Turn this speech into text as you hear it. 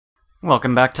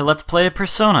Welcome back to Let's Play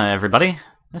Persona, everybody.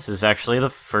 This is actually the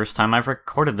first time I've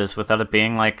recorded this without it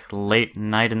being like late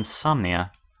night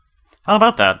insomnia. How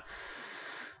about that?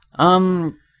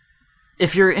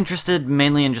 If you're interested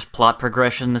mainly in just plot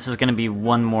progression, this is going to be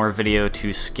one more video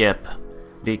to skip,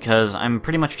 because I'm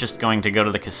pretty much just going to go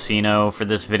to the casino for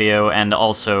this video, and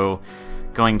also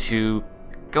going to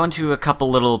go into a couple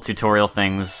little tutorial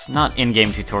things, not in-game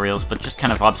tutorials, but just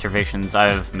kind of observations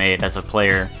I've made as a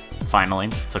player. Finally,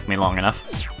 took me long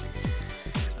enough.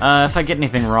 If I get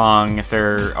anything wrong, if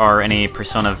there are any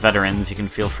Persona veterans, you can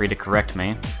feel free to correct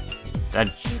me.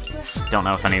 I don't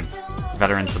know if any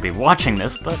veterans would be watching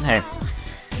this, but hey.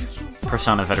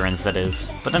 Persona veterans, that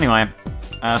is. But anyway,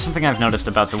 something I've noticed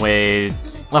about the way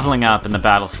leveling up and the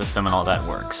battle system and all that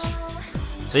works.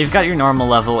 So you've got your normal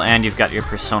level, and you've got your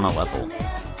Persona level.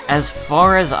 As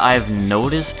far as I've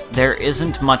noticed, there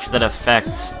isn't much that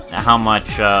affects how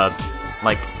much,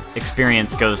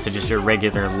 experience goes to just your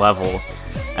regular level,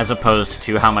 as opposed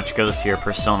to how much goes to your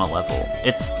Persona level.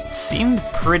 It seemed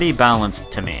pretty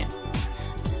balanced to me.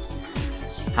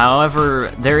 However,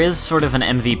 there is sort of an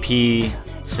MVP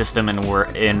system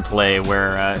in play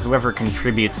where whoever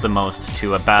contributes the most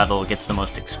to a battle gets the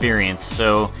most experience,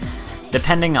 so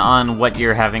depending on what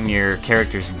you're having your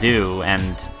characters do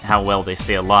and how well they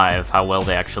stay alive, how well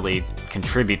they actually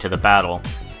contribute to the battle,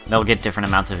 they'll get different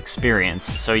amounts of experience.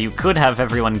 So you could have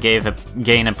everyone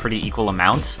gain a pretty equal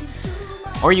amount,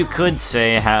 or you could,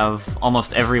 say, have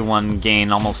almost everyone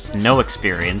gain almost no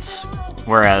experience,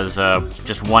 whereas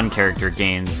just one character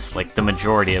gains, like, the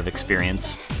majority of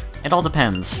experience. It all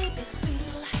depends.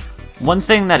 One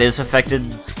thing that is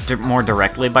affected more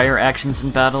directly by your actions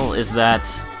in battle is that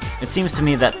it seems to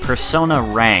me that Persona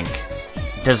rank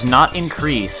does not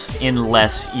increase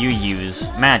unless you use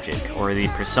magic, or the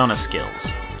Persona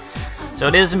skills. So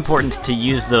it is important to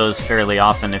use those fairly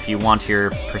often if you want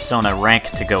your Persona rank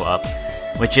to go up,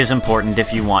 which is important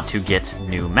if you want to get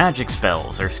new magic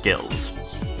spells or skills,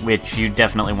 which you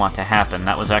definitely want to happen.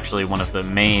 That was actually one of the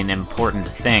main important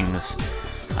things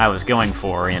I was going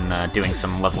for in doing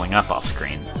some leveling up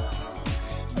off-screen.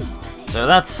 So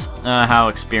that's how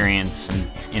experience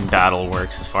in battle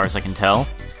works, as far as I can tell.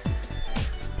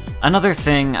 Another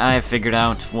thing I figured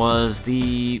out was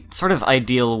the sort of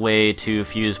ideal way to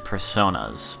fuse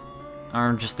personas,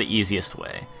 or just the easiest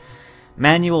way.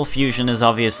 Manual fusion is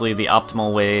obviously the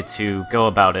optimal way to go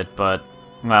about it, but,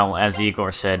 well, as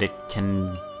Igor said, it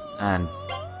can... and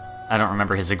I don't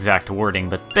remember his exact wording,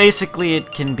 but basically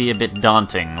it can be a bit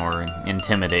daunting or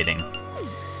intimidating.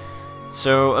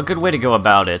 So a good way to go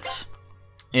about it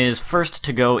is first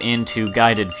to go into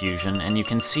Guided Fusion, and you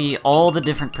can see all the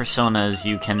different personas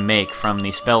you can make from the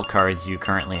spell cards you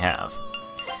currently have.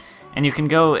 And you can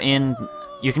go and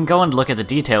look at the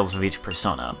details of each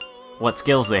persona, what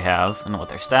skills they have, and what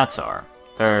their stats are,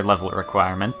 their level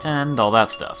requirement, and all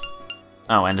that stuff.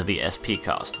 Oh, and the SP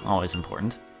cost, always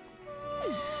important.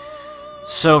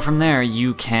 So from there,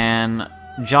 you can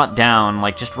jot down,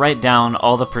 just write down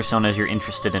all the personas you're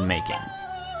interested in making.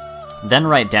 Then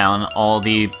write down all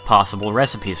the possible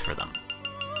recipes for them.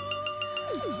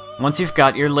 Once you've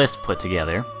got your list put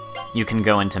together, you can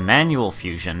go into Manual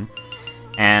Fusion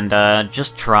and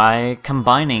just try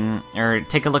combining, or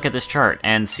take a look at this chart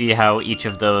and see how each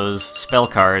of those spell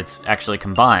cards actually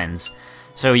combines,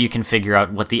 so you can figure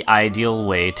out what the ideal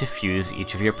way to fuse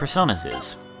each of your personas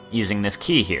is, using this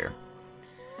key here.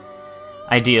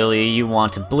 Ideally, you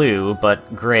want blue,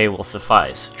 but gray will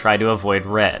suffice. Try to avoid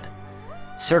red.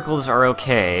 Circles are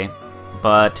okay,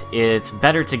 but it's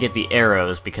better to get the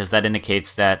arrows because that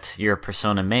indicates that your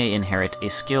persona may inherit a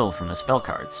skill from the spell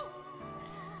cards.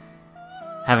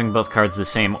 Having both cards the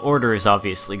same order is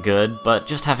obviously good, but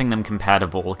just having them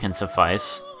compatible can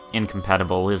suffice.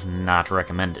 Incompatible is not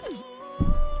recommended.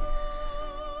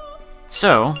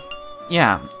 So,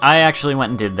 yeah, I actually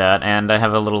went and did that, and I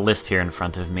have a little list here in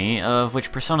front of me of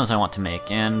which personas I want to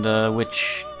make and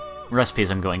which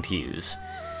recipes I'm going to use.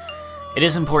 It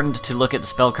is important to look at the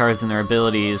spell cards and their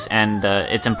abilities, and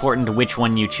it's important which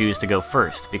one you choose to go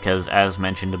first, because as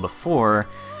mentioned before,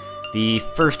 the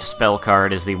first spell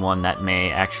card is the one that may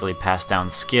actually pass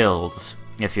down skills,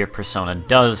 if your persona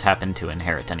does happen to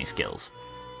inherit any skills.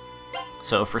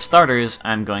 So for starters,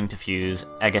 I'm going to fuse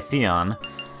Agathion.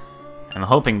 I'm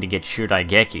hoping to get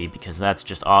Shuraigeki, because that's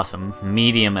just awesome.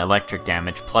 Medium electric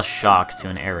damage plus shock to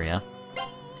an area.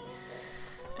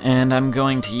 And I'm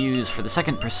going to use, for the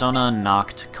second persona,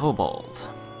 Noct Kobold,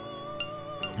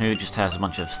 who just has a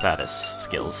bunch of status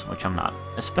skills, which I'm not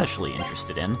especially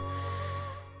interested in.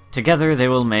 Together they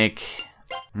will make...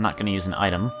 I'm not going to use an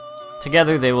item.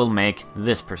 Together they will make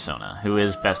this persona, who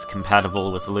is best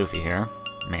compatible with Luffy here,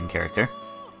 main character.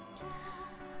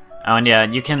 Oh, and yeah,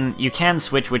 you can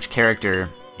switch which character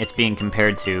it's being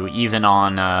compared to, even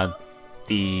on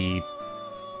the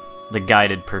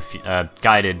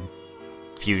guided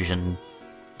fusion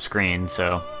screen.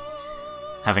 So,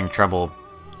 having trouble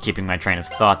keeping my train of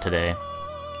thought today.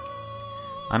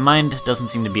 My mind doesn't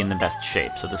seem to be in the best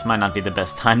shape, so this might not be the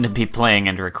best time to be playing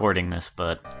and recording this,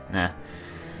 but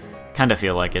kinda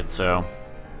feel like it, so.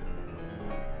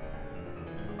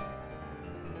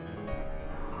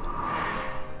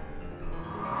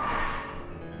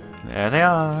 There they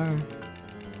are!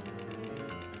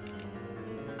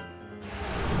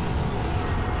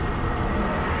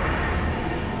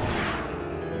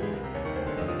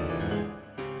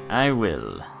 I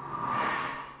will.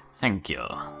 Thank you.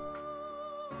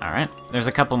 Alright, there's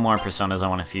a couple more personas I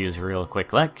want to fuse real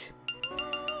quick, like.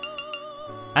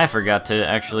 I forgot to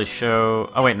actually show...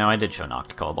 Oh wait, no, I did show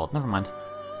Noct Cobalt, never mind.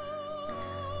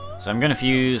 So I'm gonna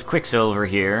fuse Quicksilver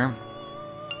here.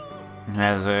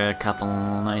 Has a couple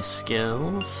nice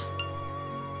skills.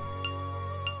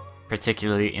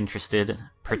 Particularly interested in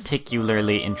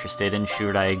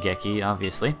Shuraigeki,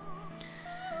 obviously.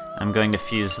 I'm going to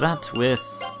fuse that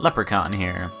with Leprechaun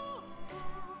here.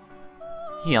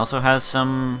 He also has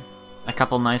a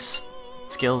couple nice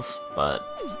skills, but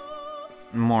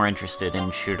more interested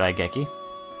in Shuraigeki.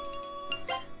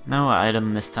 No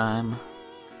item this time,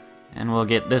 and we'll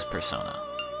get this persona.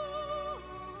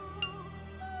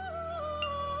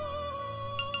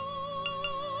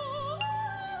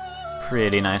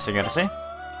 Pretty nice, I gotta say.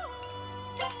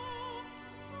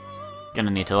 Gonna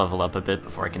need to level up a bit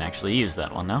before I can actually use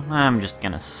that one, though. I'm just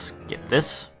gonna skip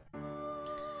this.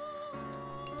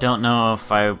 Don't know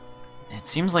if I... It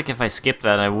seems like if I skip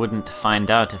that, I wouldn't find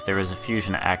out if there was a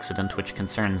fusion accident, which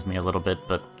concerns me a little bit,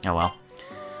 but oh well.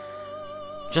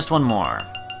 Just one more.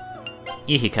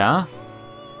 Ihika,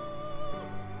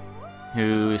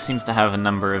 who seems to have a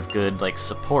number of good, like,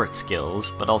 support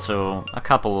skills, but also a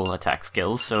couple attack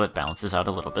skills, so it balances out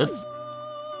a little bit.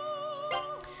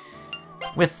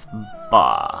 With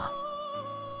Ba.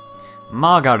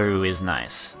 Magaru is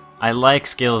nice. I like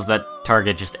skills that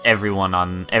target just every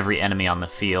enemy on the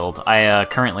field. I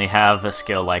currently have a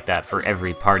skill like that for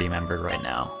every party member right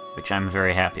now, which I'm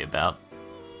very happy about.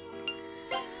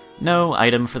 No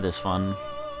item for this one.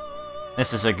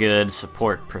 This is a good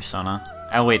support persona.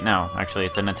 Oh wait, no, actually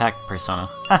it's an attack persona.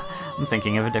 I'm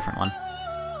thinking of a different one.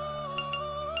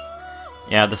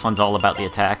 Yeah, this one's all about the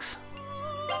attacks.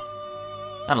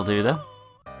 That'll do, though.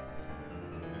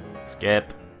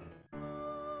 Skip.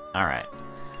 Alright.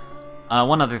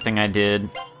 One other thing I did,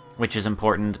 which is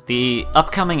important. The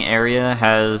upcoming area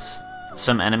has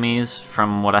some enemies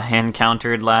from what I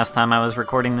encountered last time I was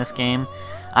recording this game.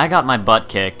 I got my butt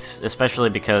kicked, especially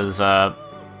because the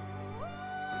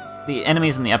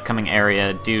enemies in the upcoming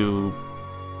area do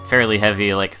fairly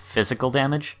heavy, like, physical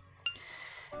damage.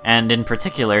 And in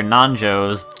particular,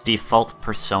 Nanjo's default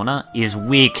persona is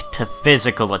weak to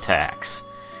physical attacks.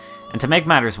 And to make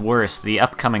matters worse, the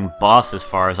upcoming boss, as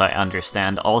far as I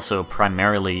understand, also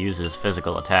primarily uses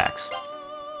physical attacks.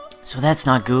 So that's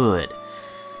not good.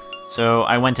 So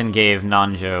I went and gave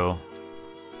Nanjo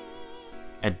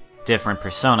a different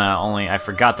persona, only I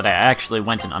forgot that I actually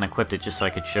went and unequipped it just so I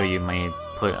could show you my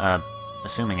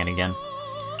assuming it again.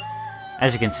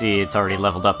 As you can see, it's already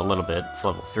leveled up a little bit. It's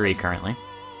level 3 currently.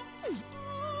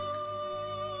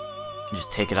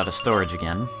 Just take it out of storage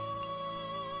again.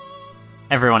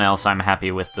 Everyone else, I'm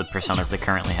happy with the personas they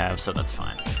currently have, so that's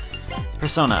fine.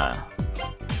 Persona.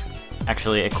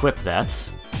 Actually, equip that.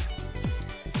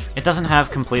 It doesn't have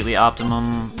completely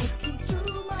optimum...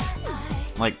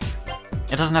 Like,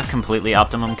 it doesn't have completely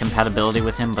optimum compatibility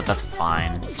with him, but that's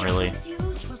fine, really.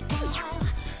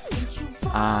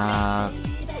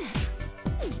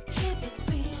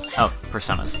 Oh,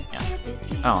 personas, yeah.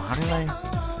 Oh, how do I...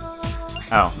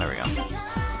 Oh, there we go.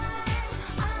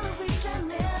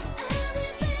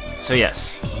 So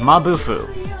yes, Mabufu.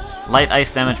 Light ice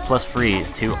damage plus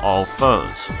freeze to all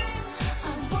foes.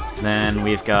 Then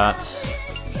we've got...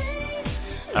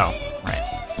 Oh, right.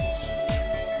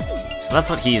 So that's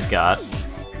what he's got.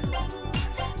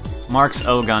 Mark's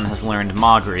Ogun has learned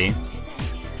Magri.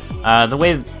 The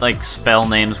way, like, spell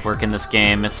names work in this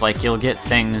game, it's like you'll get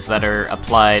things that are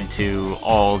applied to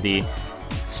all the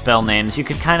spell names. You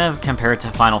could kind of compare it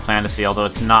to Final Fantasy, although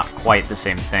it's not quite the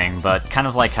same thing, but kind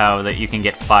of like how that you can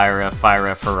get Fyra,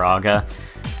 Firaga,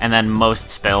 and then most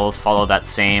spells follow that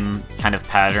same kind of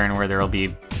pattern where there'll be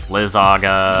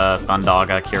Blizzaga,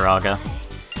 Thundaga, Kiraga.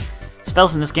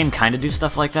 Spells in this game kind of do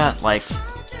stuff like that, like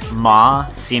Ma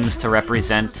seems to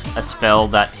represent a spell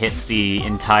that hits the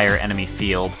entire enemy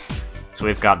field. So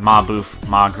we've got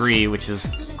Magri, which is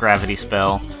gravity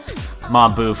spell.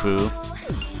 Mabufu,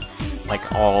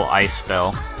 like all ice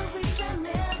spell.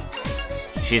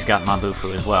 She's got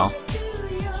Mabufu as well.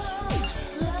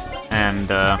 And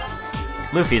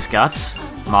Luffy's got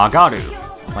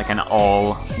Magaru, like an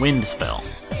all wind spell.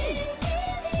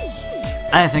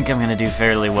 I think I'm gonna do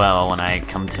fairly well when I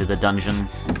come to the dungeon.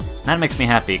 That makes me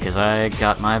happy, because I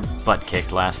got my butt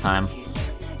kicked last time.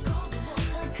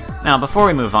 Now, before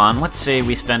we move on, let's say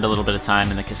we spend a little bit of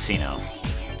time in the casino.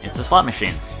 It's a slot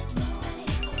machine.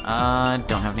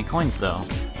 Don't have any coins, though.